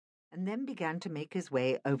and then began to make his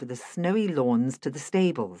way over the snowy lawns to the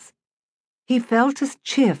stables. He felt as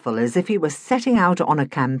cheerful as if he were setting out on a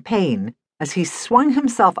campaign as he swung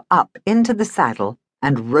himself up into the saddle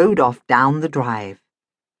and rode off down the drive.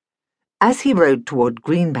 As he rode toward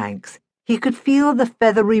Greenbanks, he could feel the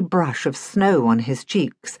feathery brush of snow on his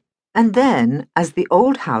cheeks, and then, as the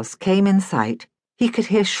old house came in sight, he could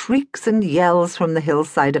hear shrieks and yells from the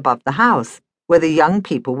hillside above the house, where the young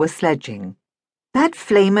people were sledging. That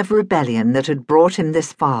flame of rebellion that had brought him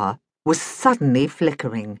this far was suddenly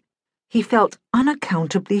flickering. He felt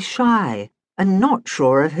unaccountably shy and not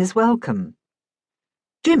sure of his welcome.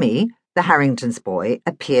 Jimmy, the Harringtons' boy,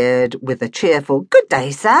 appeared with a cheerful, "Good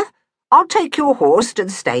day, sir. I'll take your horse to the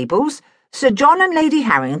stables. Sir John and Lady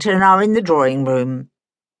Harrington are in the drawing-room."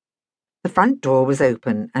 The front door was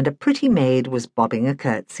open, and a pretty maid was bobbing a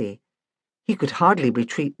curtsy. He could hardly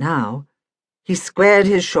retreat now. He squared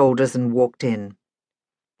his shoulders and walked in.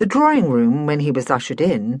 The drawing-room, when he was ushered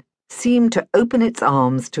in, seemed to open its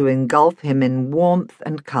arms to engulf him in warmth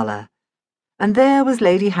and colour. And there was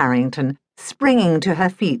Lady Harrington, springing to her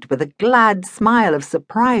feet with a glad smile of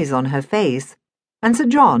surprise on her face, and Sir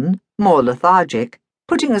John, more lethargic,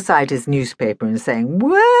 putting aside his newspaper and saying,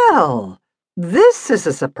 "Well, this is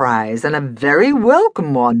a surprise, and a very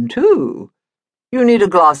welcome one, too. You need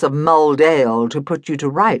a glass of mulled ale to put you to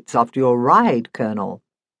rights after your ride, Colonel."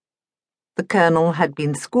 The Colonel had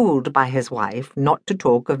been schooled by his wife not to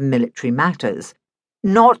talk of military matters,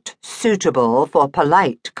 not suitable for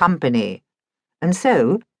polite company, and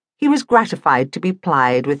so he was gratified to be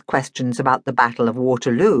plied with questions about the Battle of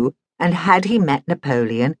Waterloo, and had he met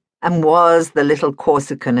Napoleon, and was the little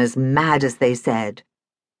Corsican as mad as they said.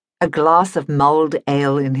 A glass of mulled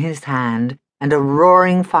ale in his hand, and a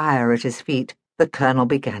roaring fire at his feet, the Colonel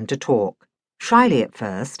began to talk, shyly at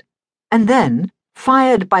first, and then,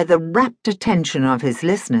 fired by the rapt attention of his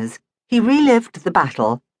listeners, he relived the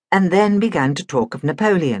battle, and then began to talk of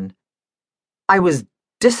Napoleon. "I was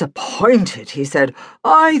disappointed," he said.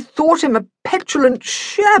 "I thought him a petulant,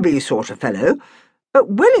 shabby sort of fellow, but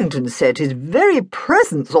Wellington said his very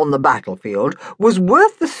presence on the battlefield was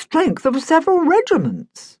worth the strength of several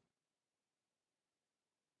regiments."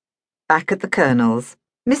 Back at the Colonel's,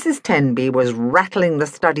 Mrs. Tenby was rattling the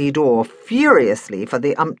study door furiously for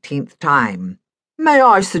the umpteenth time. "May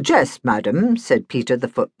I suggest, madam," said Peter the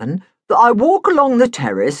footman, "that I walk along the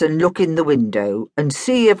terrace and look in the window and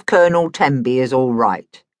see if Colonel Tenby is all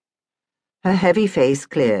right?" Her heavy face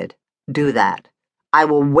cleared. "Do that. I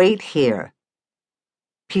will wait here."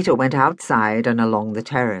 Peter went outside and along the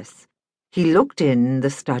terrace. He looked in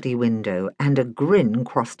the study window, and a grin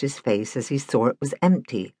crossed his face as he saw it was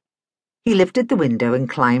empty. He lifted the window and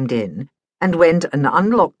climbed in, and went and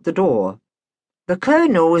unlocked the door. "The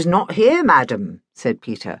Colonel is not here, madam," said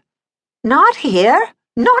Peter. "Not here?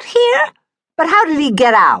 Not here? But how did he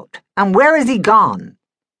get out, and where has he gone?"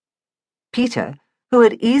 Peter, who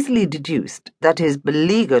had easily deduced that his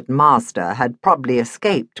beleaguered master had probably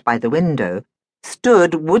escaped by the window,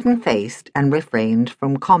 stood wooden-faced and refrained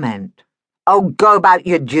from comment. "Oh, go about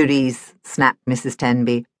your duties," snapped Mrs.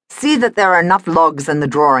 Tenby. "See that there are enough logs in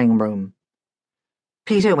the drawing-room."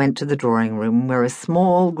 Peter went to the drawing-room, where a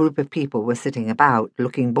small group of people were sitting about,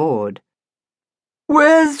 looking bored.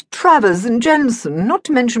 "Where's Travers and Jensen, not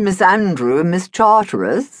to mention Miss Andrew and Miss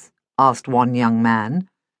Charteris?" asked one young man.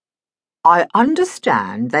 "I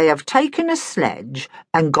understand they have taken a sledge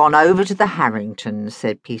and gone over to the Harringtons,"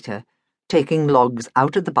 said Peter, taking logs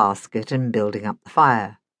out of the basket and building up the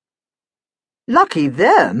fire. "Lucky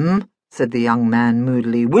them," said the young man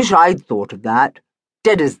moodily. "Wish I'd thought of that.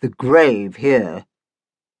 Dead as the grave here."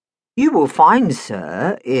 "You will find,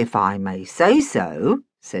 sir, if I may say so,"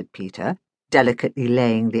 said Peter, delicately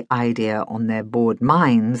laying the idea on their bored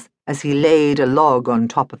minds as he laid a log on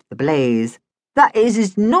top of the blaze, "that it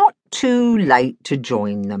is not too late to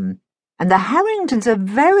join them, and the Harringtons are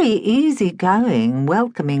very easy-going,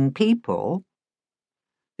 welcoming people."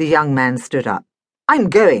 The young man stood up. "I'm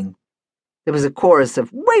going." There was a chorus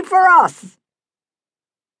of, "Wait for us!"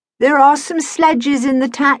 "There are some sledges in the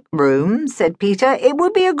tack room," said Peter. "It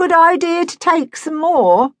would be a good idea to take some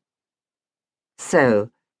more." So,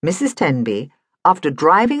 Mrs. Tenby, after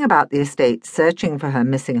driving about the estate searching for her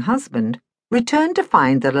missing husband, returned to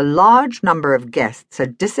find that a large number of guests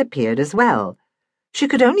had disappeared as well. She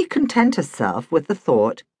could only content herself with the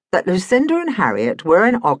thought that Lucinda and Harriet were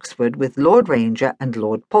in Oxford with Lord Ranger and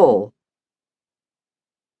Lord Paul.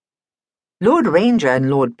 Lord Ranger and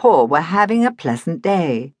Lord Paul were having a pleasant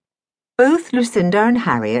day. Both Lucinda and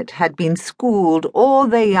Harriet had been schooled all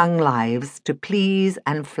their young lives to please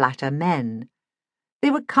and flatter men.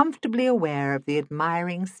 They were comfortably aware of the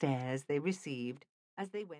admiring stares they received as they went